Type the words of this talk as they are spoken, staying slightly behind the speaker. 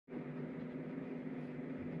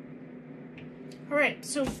All right,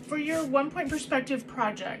 so for your 1-point perspective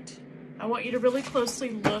project, I want you to really closely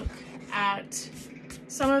look at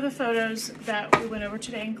some of the photos that we went over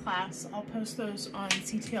today in class. I'll post those on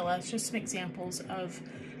CTLS, just some examples of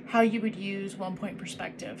how you would use 1-point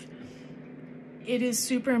perspective. It is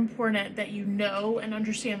super important that you know and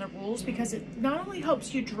understand the rules, because it not only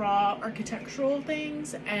helps you draw architectural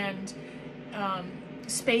things and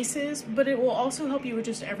spaces, but it will also help you with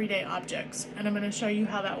just everyday objects. And I'm going to show you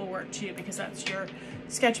how that will work too, because that's your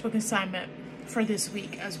sketchbook assignment for this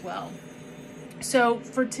week as well. So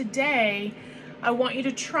for today, I want you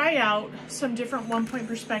to try out some different 1-point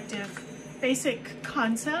perspective basic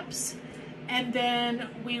concepts, and then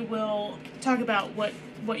we will talk about what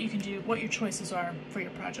you can do, what your choices are for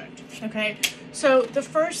your project. Okay, so the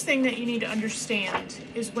first thing that you need to understand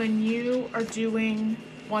is when you are doing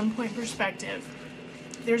 1-point perspective,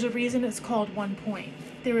 there's a reason it's called 1 point.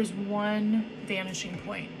 There is one vanishing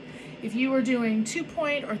point. If you were doing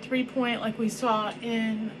 2-point or 3-point, like we saw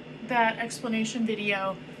in that explanation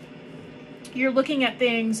video, you're looking at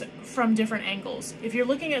things from different angles. If you're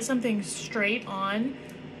looking at something straight on,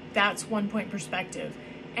 that's 1-point perspective.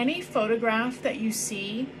 Any photograph that you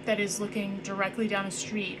see that is looking directly down a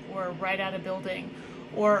street or right at a building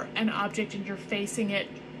or an object and you're facing it,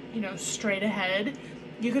 you know, straight ahead,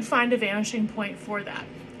 you could find a vanishing point for that.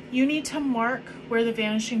 You need to mark where the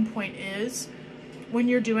vanishing point is when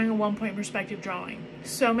you're doing a 1-point perspective drawing.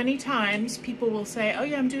 So many times people will say, oh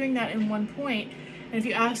yeah, I'm doing that in 1 point. And if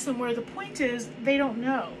you ask them where the point is, they don't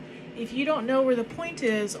know. If you don't know where the point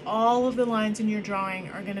is, all of the lines in your drawing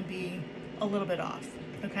are going to be a little bit off,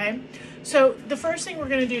 okay? So the first thing we're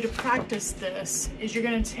going to do to practice this is you're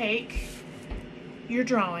going to take your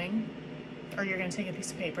drawing, or you're going to take a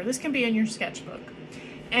piece of paper. This can be in your sketchbook.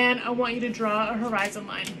 And I want you to draw a horizon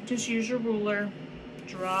line. Just use your ruler,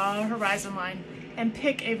 draw a horizon line, and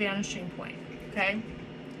pick a vanishing point, okay?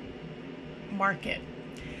 Mark it.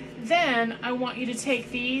 Then I want you to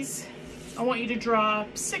take these, I want you to draw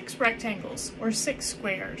 6 rectangles or 6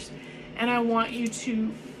 squares. And I want you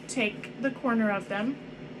to take the corner of them,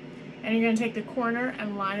 and you're going to take the corner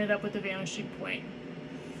and line it up with the vanishing point.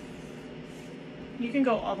 You can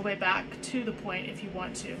go all the way back to the point if you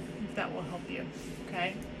want to, if that will help you,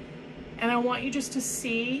 okay? And I want you just to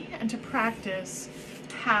see and to practice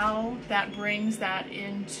how that brings that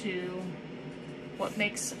into what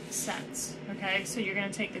makes sense, okay? So you're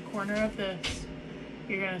going to take the corner of this,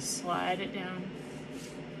 you're going to slide it down,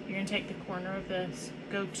 you're going to take the corner of this,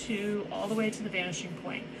 go all the way to the vanishing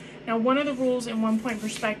point. Now, one of the rules in 1-point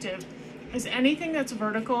perspective is anything that's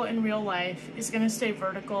vertical in real life is going to stay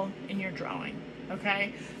vertical in your drawing.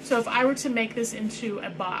 Okay, so if I were to make this into a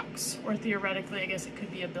box, or theoretically, I guess it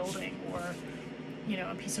could be a building or, you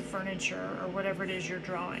know, a piece of furniture or whatever it is you're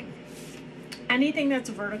drawing, anything that's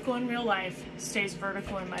vertical in real life stays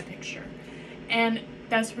vertical in my picture. And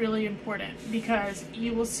that's really important, because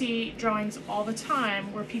you will see drawings all the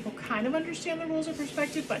time where people kind of understand the rules of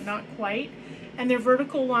perspective, but not quite. And their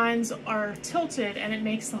vertical lines are tilted and it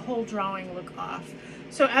makes the whole drawing look off.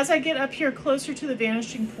 So as I get up here closer to the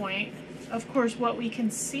vanishing point, of course, what we can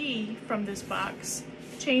see from this box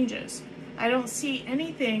changes. I don't see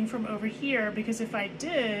anything from over here, because if I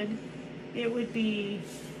did, it would be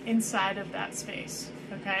inside of that space,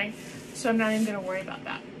 okay? So I'm not even gonna worry about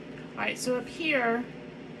that. All right, so up here,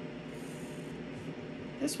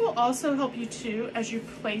 this will also help you too as you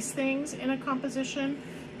place things in a composition.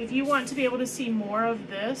 If you want to be able to see more of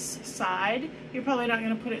this side, you're probably not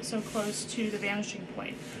going to put it so close to the vanishing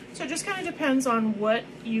point. So it just kind of depends on what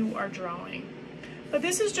you are drawing. But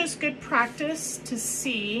this is just good practice to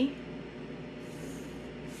see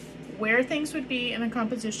where things would be in a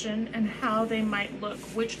composition and how they might look,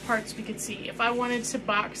 which parts we could see. If I wanted to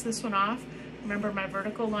box this one off, remember my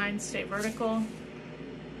vertical lines stay vertical.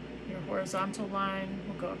 Your horizontal line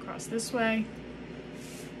will go across this way.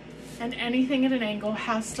 And anything at an angle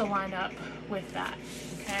has to line up with that,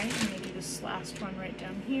 okay? I'm gonna do this last one right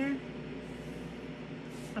down here.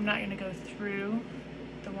 I'm not gonna go through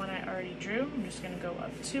the one I already drew. I'm just gonna go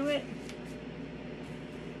up to it.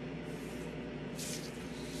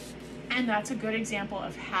 And that's a good example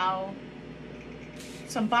of how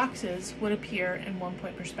some boxes would appear in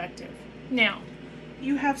 1-point perspective. Now,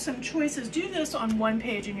 you have some choices. Do this on 1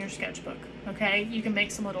 page in your sketchbook, okay? You can make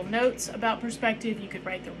some little notes about perspective. You could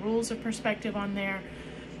write the rules of perspective on there,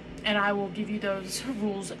 and I will give you those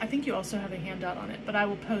rules. I think you also have a handout on it, but I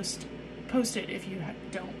will post it if you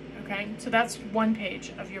don't, okay? So that's 1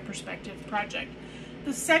 page of your perspective project.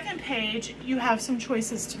 The second page, you have some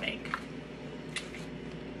choices to make.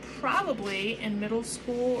 Probably in middle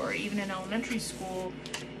school or even in elementary school,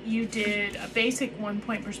 you did a basic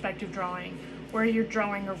 1-point perspective drawing where you're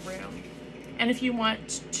drawing a room. And if you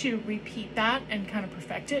want to repeat that and kind of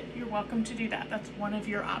perfect it, you're welcome to do that. That's one of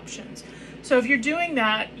your options. So if you're doing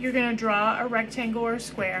that, you're going to draw a rectangle or a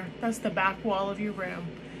square. That's the back wall of your room.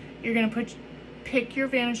 You're going to pick your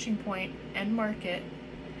vanishing point and mark it.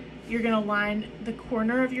 You're going to line the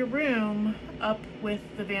corner of your room up with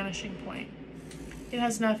the vanishing point. It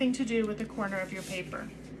has nothing to do with the corner of your paper.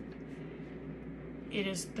 It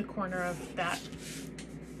is the corner of that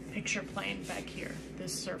picture plane back here,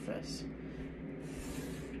 this surface.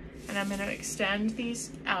 And I'm going to extend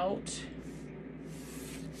these out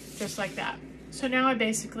just like that. So now I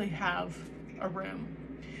basically have a room.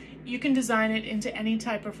 You can design it into any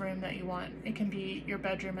type of room that you want. It can be your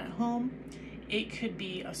bedroom at home. It could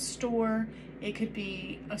be a store. It could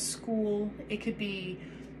be a school. It could be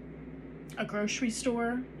a grocery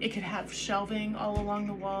store. It could have shelving all along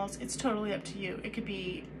the walls. It's totally up to you. It could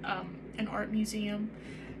be an art museum.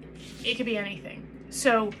 It could be anything.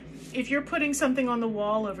 So if you're putting something on the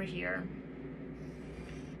wall over here,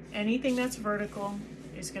 anything that's vertical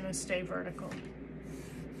is going to stay vertical.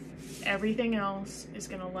 Everything else is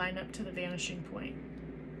going to line up to the vanishing point.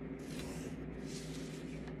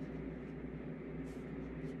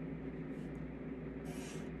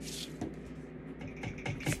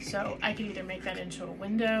 So I could either make that into a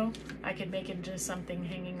window, I could make it into something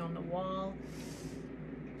hanging on the wall,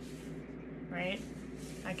 right?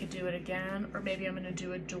 I could do it again, or maybe I'm going to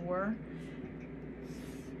do a door.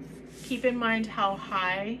 Keep in mind how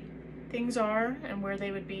high things are and where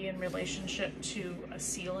they would be in relationship to a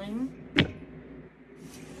ceiling.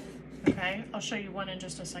 Okay, I'll show you one in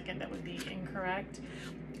just a second that would be incorrect.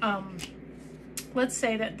 Let's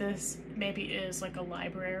say that this maybe is like a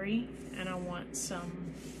library and I want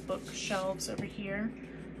some bookshelves over here.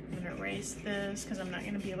 I'm going to erase this because I'm not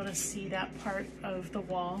going to be able to see that part of the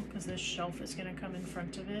wall because this shelf is going to come in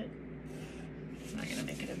front of it. I'm not going to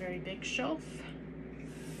make it a very big shelf.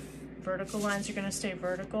 Vertical lines are going to stay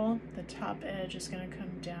vertical. The top edge is going to come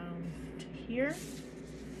down to here.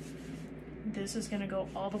 This is going to go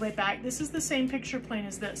all the way back. This is the same picture plane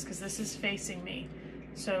as this because this is facing me.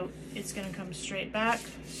 So it's going to come straight back,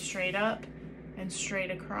 straight up, and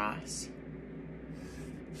straight across.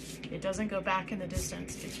 It doesn't go back in the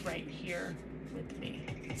distance. It's right here with me.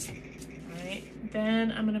 All right.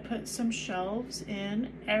 Then I'm going to put some shelves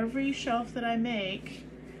in. Every shelf that I make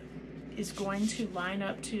is going to line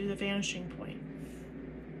up to the vanishing point.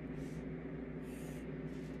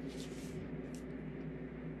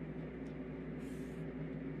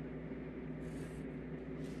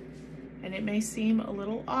 And it may seem a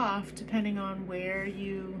little off depending on where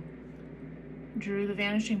you drew the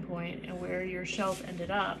vanishing point and where your shelf ended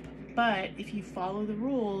up. But if you follow the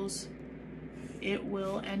rules, it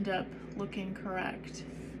will end up looking correct.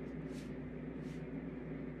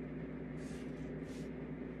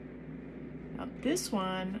 Now this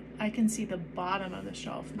one, I can see the bottom of the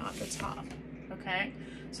shelf, not the top, okay?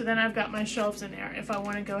 So then I've got my shelves in there. If I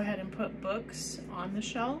want to go ahead and put books on the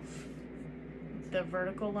shelf, the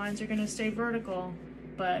vertical lines are going to stay vertical,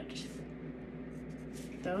 but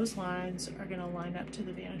those lines are going to line up to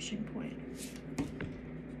the vanishing point.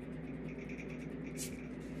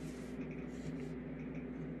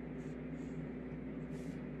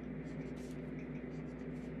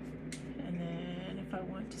 And then if I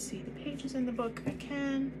want to see the pages in the book, I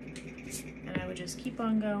can. And I would just keep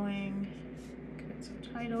on going, put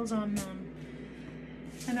some titles on them.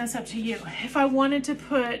 And that's up to you. If I wanted to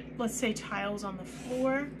put, let's say, tiles on the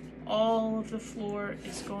floor, all of the floor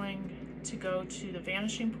is going to go to the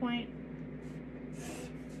vanishing point.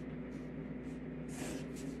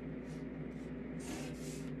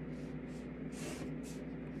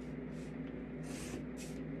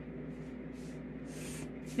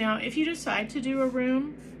 Now, if you decide to do a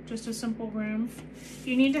room, just a simple room,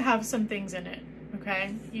 you need to have some things in it,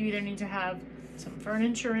 okay? You either need to have some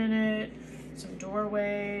furniture in it, some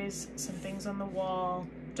doorways, some things on the wall.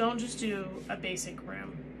 Don't just do a basic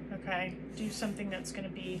room, okay? Do something that's going to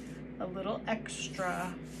be a little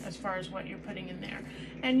extra as far as what you're putting in there.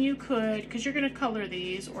 And you could, because you're going to color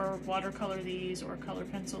these or watercolor these or color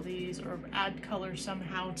pencil these or add color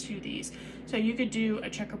somehow to these. So you could do a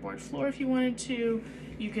checkerboard floor if you wanted to.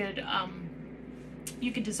 You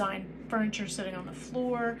could design furniture sitting on the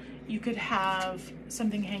floor. You could have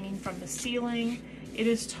something hanging from the ceiling. It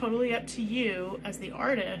is totally up to you as the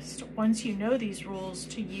artist, once you know these rules,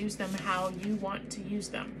 to use them how you want to use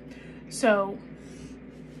them. So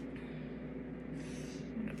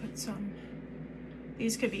I'm gonna put some,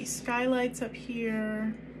 these could be skylights up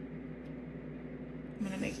here. I'm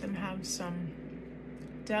gonna make them have some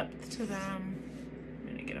depth to them.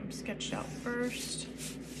 I'm gonna get them sketched out first.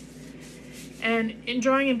 And in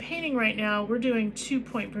drawing and painting right now, we're doing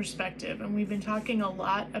 2-point perspective, and we've been talking a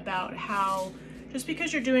lot about how just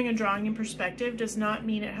because you're doing a drawing in perspective does not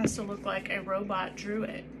mean it has to look like a robot drew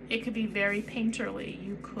it. It could be very painterly.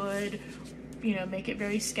 You could, you know, make it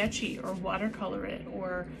very sketchy or watercolor it,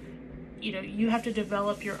 or, you know, you have to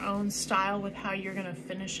develop your own style with how you're gonna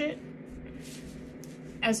finish it.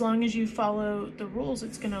 As long as you follow the rules,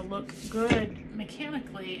 it's gonna look good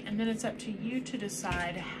mechanically, and then it's up to you to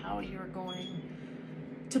decide how you're going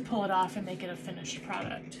to pull it off and make it a finished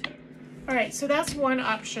product. All right, so that's one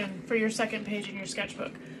option for your second page in your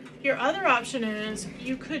sketchbook. Your other option is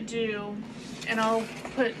you could do, and I'll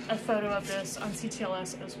put a photo of this on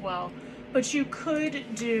CTLS as well, but you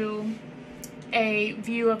could do a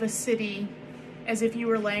view of a city as if you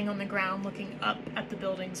were laying on the ground looking up at the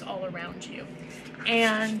buildings all around you.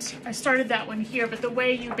 And I started that one here, but the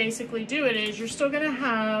way you basically do it is you're still gonna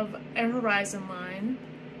have a horizon line.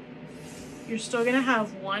 You're still gonna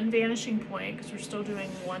have one vanishing point because we're still doing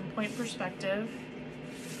 1-point perspective.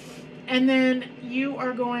 And then you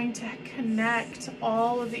are going to connect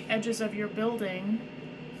all of the edges of your building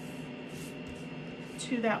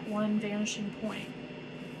to that one vanishing point.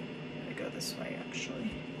 I'm gonna go this way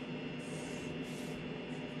actually.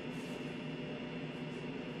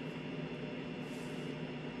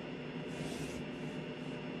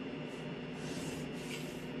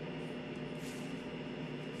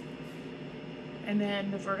 And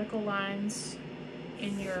then the vertical lines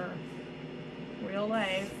in your real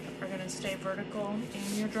life are going to stay vertical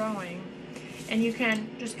in your drawing. And you can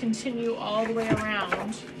just continue all the way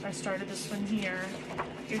around. I started this one here.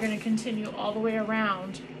 You're going to continue all the way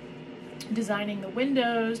around, designing the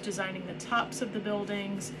windows, designing the tops of the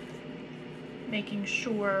buildings, making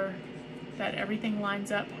sure that everything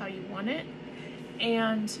lines up how you want it.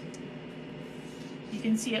 And you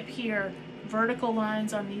can see up here, vertical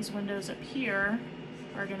lines on these windows up here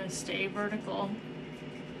are going to stay vertical,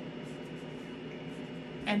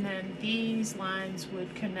 and then these lines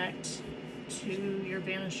would connect to your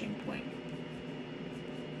vanishing point.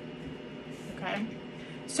 Okay,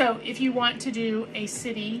 so if you want to do a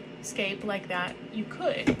cityscape like that, you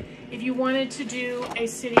could. If you wanted to do a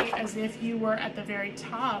city as if you were at the very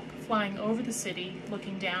top flying over the city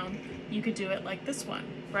looking down, you could do it like this one,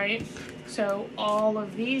 right? So all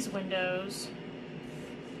of these windows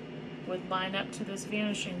would line up to this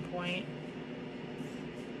vanishing point.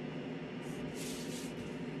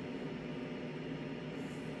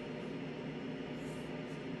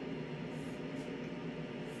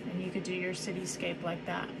 And you could do your cityscape like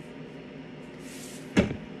that.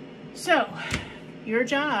 So your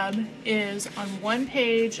job is on one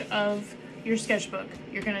page of your sketchbook,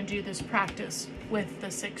 you're going to do this practice with the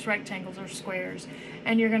 6 rectangles or squares,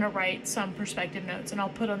 and you're going to write some perspective notes, and I'll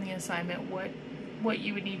put on the assignment what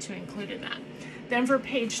you would need to include in that. Then for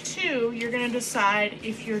page 2, you're going to decide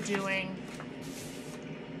if you're doing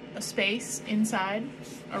a space inside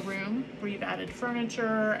a room where you've added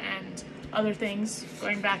furniture and other things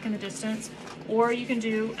going back in the distance, or you can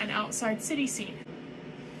do an outside city scene.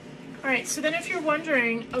 All right, so then if you're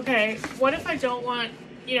wondering, okay, what if I don't want,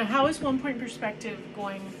 you know, how is 1-point perspective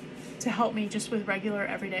going to help me just with regular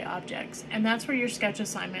everyday objects? And that's where your sketch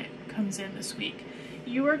assignment comes in this week.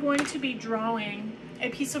 You are going to be drawing a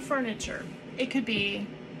piece of furniture. It could be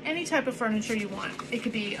any type of furniture you want. It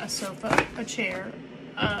could be a sofa, a chair,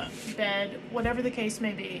 a bed, whatever the case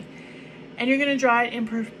may be. And you're going to draw it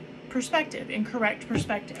in perspective, in correct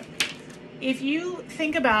perspective. If you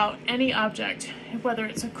think about any object, whether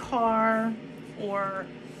it's a car or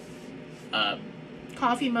a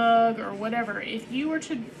coffee mug or whatever, if you were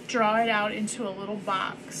to draw it out into a little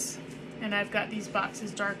box, and I've got these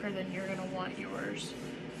boxes darker than you're going to want yours.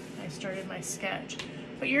 I started my sketch.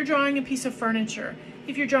 But you're drawing a piece of furniture.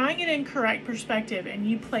 If you're drawing it in correct perspective and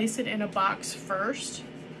you place it in a box first,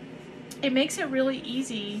 it makes it really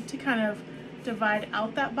easy to kind of divide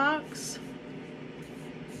out that box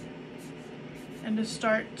and to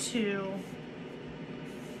start to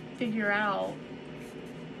figure out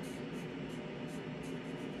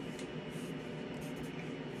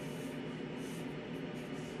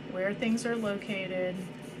where things are located,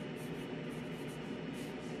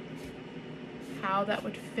 how that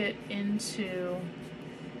would fit into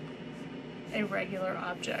a regular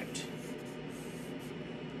object.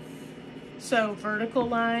 So vertical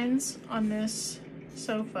lines on this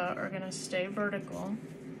sofa are going to stay vertical.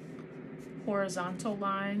 Horizontal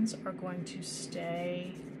lines are going to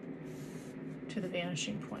stay to the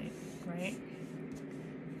vanishing point, right?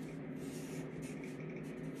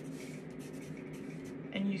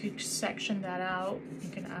 And you could section that out. You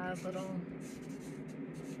can add little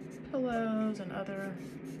pillows and other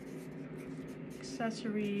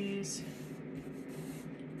accessories.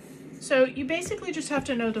 So you basically just have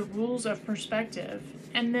to know the rules of perspective,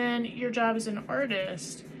 and then your job as an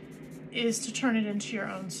artist is to turn it into your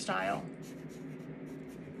own style.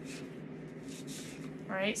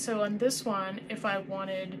 All right, so on this one, if I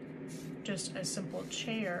wanted just a simple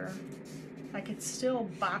chair, I could still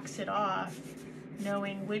box it off,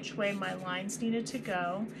 knowing which way my lines needed to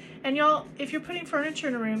go. And y'all, if you're putting furniture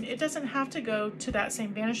in a room, it doesn't have to go to that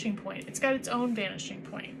same vanishing point. It's got its own vanishing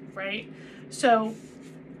point, right? So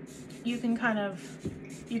you can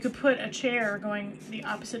you could put a chair going the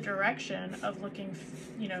opposite direction of looking,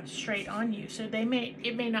 you know, straight on you. So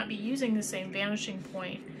it may not be using the same vanishing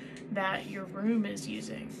point that your room is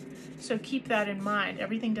using. So keep that in mind.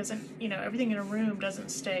 Everything doesn't, you know, everything in a room doesn't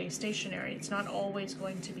stay stationary. It's not always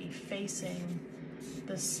going to be facing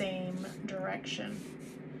the same direction.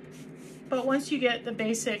 But once you get the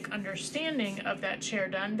basic understanding of that chair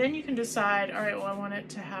done, then you can decide, all right, well, I want it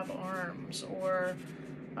to have arms, or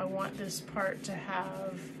I want this part to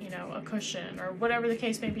have, you know, a cushion, or whatever the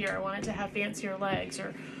case may be, or I want it to have fancier legs,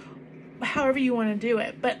 or however you want to do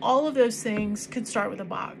it. But all of those things could start with a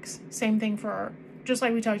box. Same thing for, just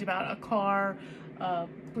like we talked about, a car,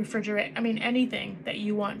 refrigerator, I mean, anything that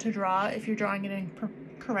you want to draw. If you're drawing it in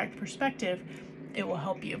correct perspective, it will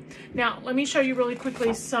help you. Now, let me show you really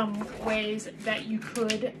quickly some ways that you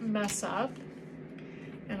could mess up.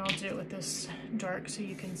 And I'll do it with this dark so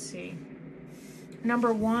you can see.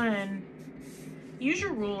 Number one, use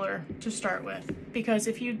your ruler to start with, because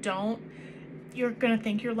if you don't, you're gonna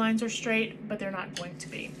think your lines are straight, but they're not going to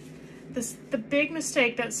be. The big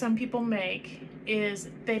mistake that some people make is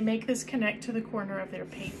they make this connect to the corner of their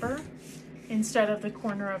paper instead of the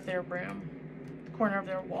corner of their room, the corner of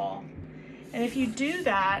their wall. And if you do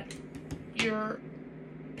that, your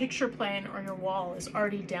picture plane or your wall is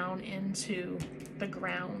already down into the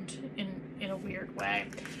ground in a weird way.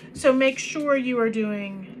 So make sure you are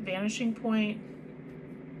doing vanishing point,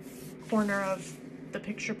 corner of the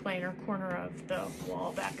picture plane, or corner of the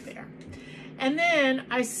wall back there. And then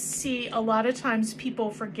I see a lot of times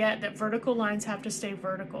people forget that vertical lines have to stay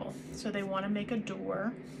vertical. So they want to make a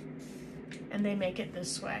door and they make it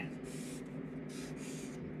this way,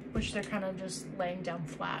 which they're kind of just laying down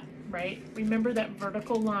flat, right? Remember that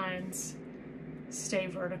vertical lines stay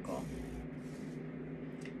vertical.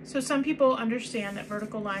 So some people understand that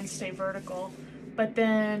vertical lines stay vertical, but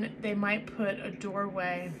then they might put a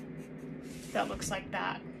doorway that looks like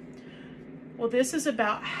that. Well, this is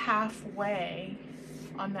about halfway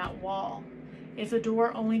on that wall. If the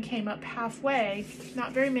door only came up halfway,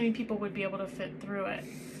 not very many people would be able to fit through it.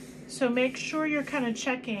 So make sure you're kind of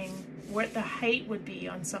checking what the height would be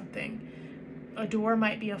on something. A door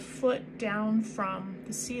might be a foot down from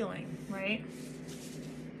the ceiling, right?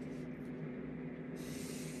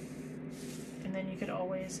 And then you could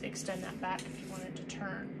always extend that back if you wanted to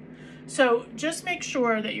turn. So just make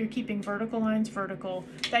sure that you're keeping vertical lines vertical,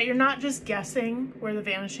 that you're not just guessing where the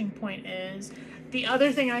vanishing point is. The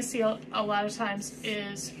other thing I see a lot of times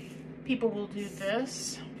is people will do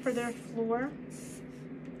this for their floor.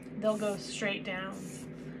 They'll go straight down.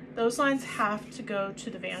 Those lines have to go to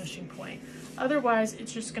the vanishing point. Otherwise,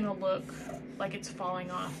 it's just gonna look like it's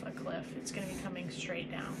falling off a cliff. It's gonna be coming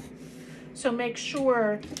straight down. So make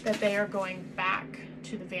sure that they are going back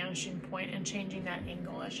to the vanishing point and changing that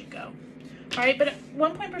angle as you go. All right, but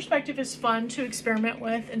one point perspective is fun to experiment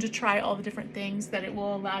with and to try all the different things that it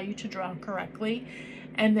will allow you to draw correctly,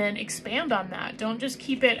 and then expand on that. Don't just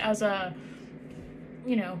keep it as a,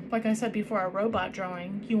 you know, like I said before, a robot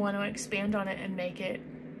drawing. You want to expand on it and make it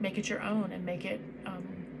your own, and make it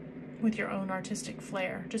with your own artistic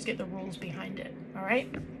flair. Just get the rules behind it. All right.